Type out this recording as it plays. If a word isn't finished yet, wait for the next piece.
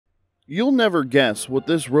You'll never guess what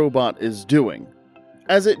this robot is doing.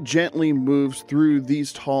 As it gently moves through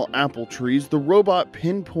these tall apple trees, the robot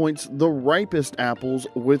pinpoints the ripest apples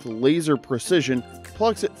with laser precision,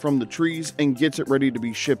 plucks it from the trees, and gets it ready to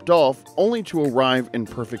be shipped off, only to arrive in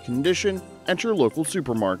perfect condition at your local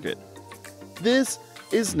supermarket. This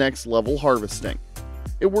is next level harvesting.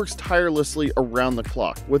 It works tirelessly around the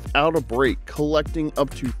clock, without a break, collecting up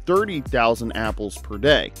to 30,000 apples per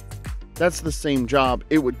day. That's the same job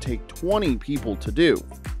it would take 20 people to do.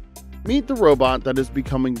 Meet the robot that is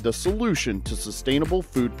becoming the solution to sustainable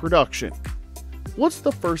food production. What's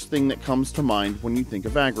the first thing that comes to mind when you think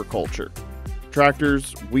of agriculture?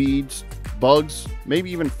 Tractors, weeds, bugs,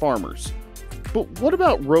 maybe even farmers. But what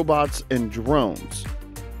about robots and drones?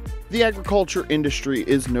 The agriculture industry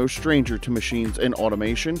is no stranger to machines and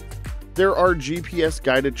automation. There are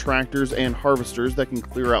GPS-guided tractors and harvesters that can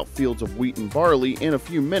clear out fields of wheat and barley in a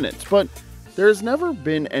few minutes, but there's never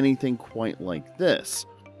been anything quite like this.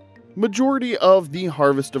 Majority of the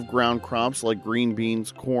harvest of ground crops like green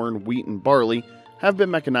beans, corn, wheat, and barley have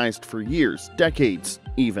been mechanized for years, decades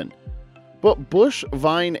even. But bush,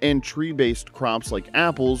 vine, and tree-based crops like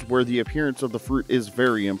apples, where the appearance of the fruit is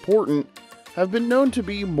very important, have been known to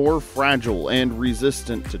be more fragile and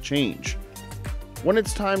resistant to change. When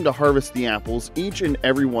it's time to harvest the apples, each and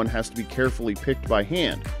every one has to be carefully picked by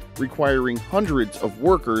hand, requiring hundreds of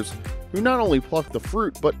workers who not only pluck the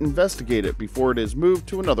fruit but investigate it before it is moved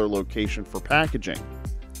to another location for packaging.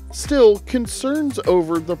 Still, concerns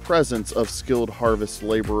over the presence of skilled harvest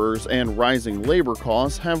laborers and rising labor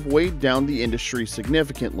costs have weighed down the industry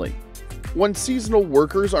significantly. When seasonal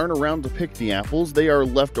workers aren't around to pick the apples, they are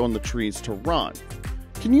left on the trees to rot.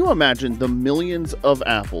 Can you imagine the millions of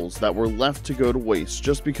apples that were left to go to waste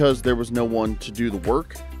just because there was no one to do the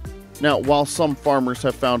work? Now, while some farmers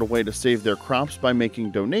have found a way to save their crops by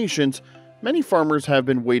making donations, many farmers have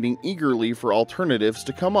been waiting eagerly for alternatives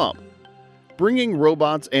to come up. Bringing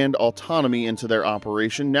robots and autonomy into their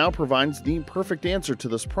operation now provides the perfect answer to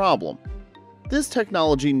this problem. This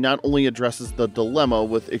technology not only addresses the dilemma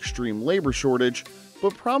with extreme labor shortage,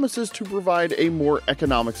 but promises to provide a more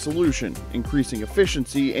economic solution, increasing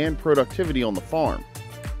efficiency and productivity on the farm.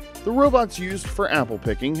 The robots used for apple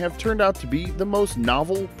picking have turned out to be the most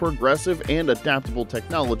novel, progressive, and adaptable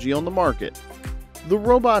technology on the market. The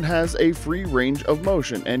robot has a free range of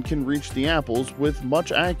motion and can reach the apples with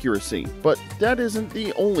much accuracy, but that isn't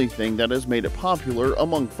the only thing that has made it popular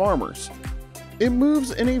among farmers. It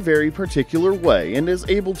moves in a very particular way and is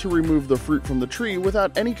able to remove the fruit from the tree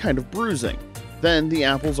without any kind of bruising. Then the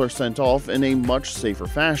apples are sent off in a much safer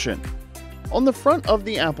fashion. On the front of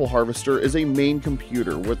the apple harvester is a main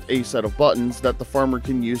computer with a set of buttons that the farmer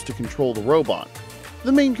can use to control the robot.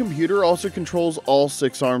 The main computer also controls all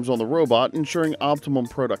 6 arms on the robot, ensuring optimum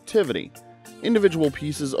productivity. Individual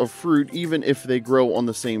pieces of fruit, even if they grow on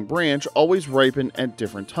the same branch, always ripen at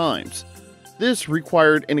different times. This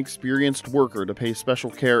required an experienced worker to pay special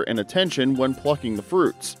care and attention when plucking the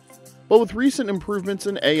fruits. But with recent improvements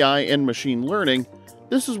in AI and machine learning,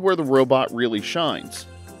 this is where the robot really shines.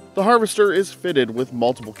 The harvester is fitted with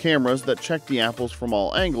multiple cameras that check the apples from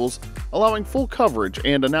all angles, allowing full coverage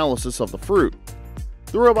and analysis of the fruit.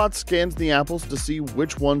 The robot scans the apples to see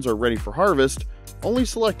which ones are ready for harvest, only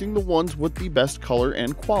selecting the ones with the best color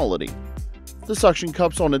and quality. The suction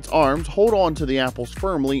cups on its arms hold on to the apples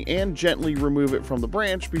firmly and gently remove it from the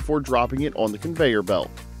branch before dropping it on the conveyor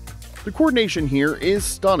belt. The coordination here is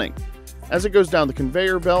stunning. As it goes down the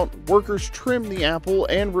conveyor belt, workers trim the apple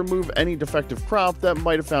and remove any defective crop that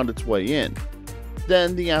might have found its way in.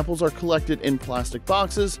 Then the apples are collected in plastic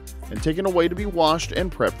boxes and taken away to be washed and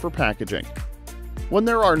prepped for packaging. When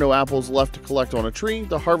there are no apples left to collect on a tree,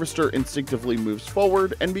 the harvester instinctively moves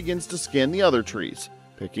forward and begins to scan the other trees,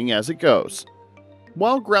 picking as it goes.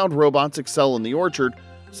 While ground robots excel in the orchard,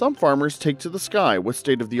 some farmers take to the sky with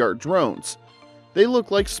state-of-the-art drones. They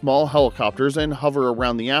look like small helicopters and hover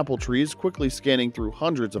around the apple trees, quickly scanning through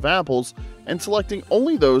hundreds of apples and selecting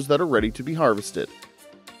only those that are ready to be harvested.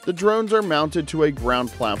 The drones are mounted to a ground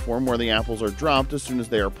platform where the apples are dropped as soon as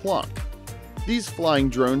they are plucked. These flying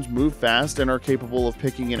drones move fast and are capable of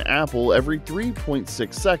picking an apple every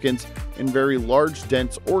 3.6 seconds in very large,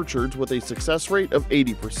 dense orchards with a success rate of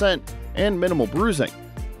 80% and minimal bruising.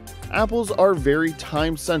 Apples are very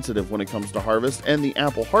time-sensitive when it comes to harvest, and the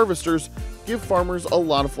apple harvesters give farmers a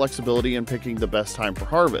lot of flexibility in picking the best time for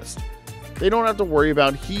harvest. They don't have to worry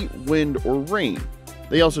about heat, wind, or rain.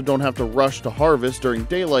 They also don't have to rush to harvest during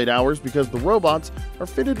daylight hours because the robots are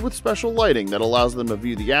fitted with special lighting that allows them to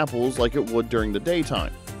view the apples like it would during the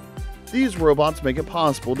daytime. These robots make it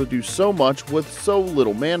possible to do so much with so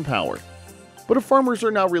little manpower. But if farmers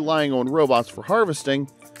are now relying on robots for harvesting,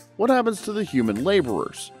 What happens to the human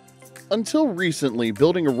laborers? Until recently,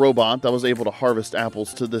 building a robot that was able to harvest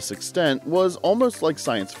apples to this extent was almost like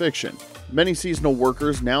science fiction. Many seasonal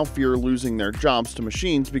workers now fear losing their jobs to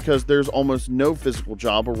machines because there's almost no physical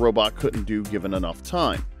job a robot couldn't do given enough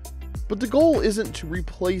time. But the goal isn't to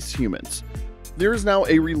replace humans. There is now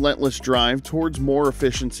a relentless drive towards more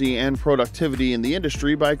efficiency and productivity in the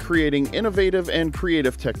industry by creating innovative and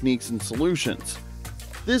creative techniques and solutions.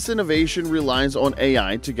 This innovation relies on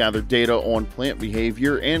AI to gather data on plant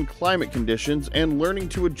behavior and climate conditions and learning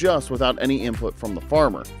to adjust without any input from the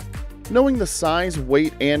farmer. Knowing the size,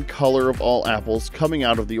 weight, and color of all apples coming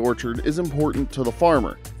out of the orchard is important to the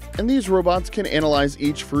farmer, and these robots can analyze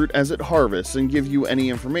each fruit as it harvests and give you any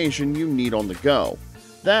information you need on the go.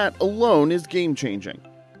 That alone is game-changing.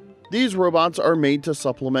 These robots are made to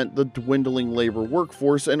supplement the dwindling labor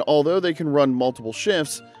workforce, and although they can run multiple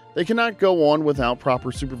shifts, they cannot go on without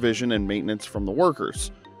proper supervision and maintenance from the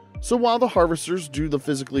workers. So while the harvesters do the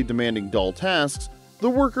physically demanding dull tasks, the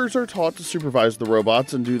workers are taught to supervise the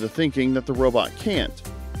robots and do the thinking that the robot can't.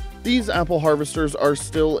 These apple harvesters are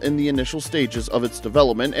still in the initial stages of its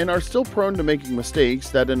development and are still prone to making mistakes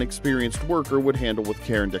that an experienced worker would handle with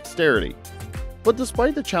care and dexterity. But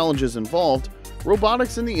despite the challenges involved,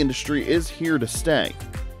 robotics in the industry is here to stay.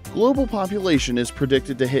 Global population is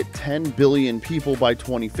predicted to hit 10 billion people by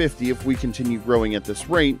 2050 if we continue growing at this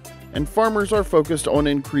rate, and farmers are focused on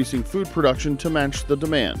increasing food production to match the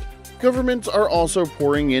demand. Governments are also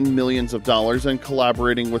pouring in millions of dollars and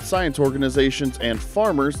collaborating with science organizations and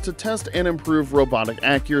farmers to test and improve robotic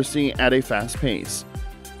accuracy at a fast pace.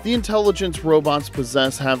 The intelligence robots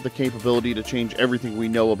possess have the capability to change everything we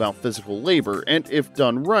know about physical labor, and if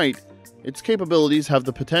done right, its capabilities have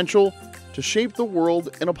the potential to shape the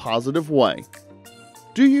world in a positive way.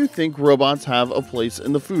 Do you think robots have a place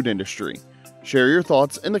in the food industry? Share your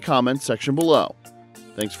thoughts in the comments section below.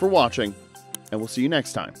 Thanks for watching, and we'll see you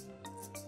next time.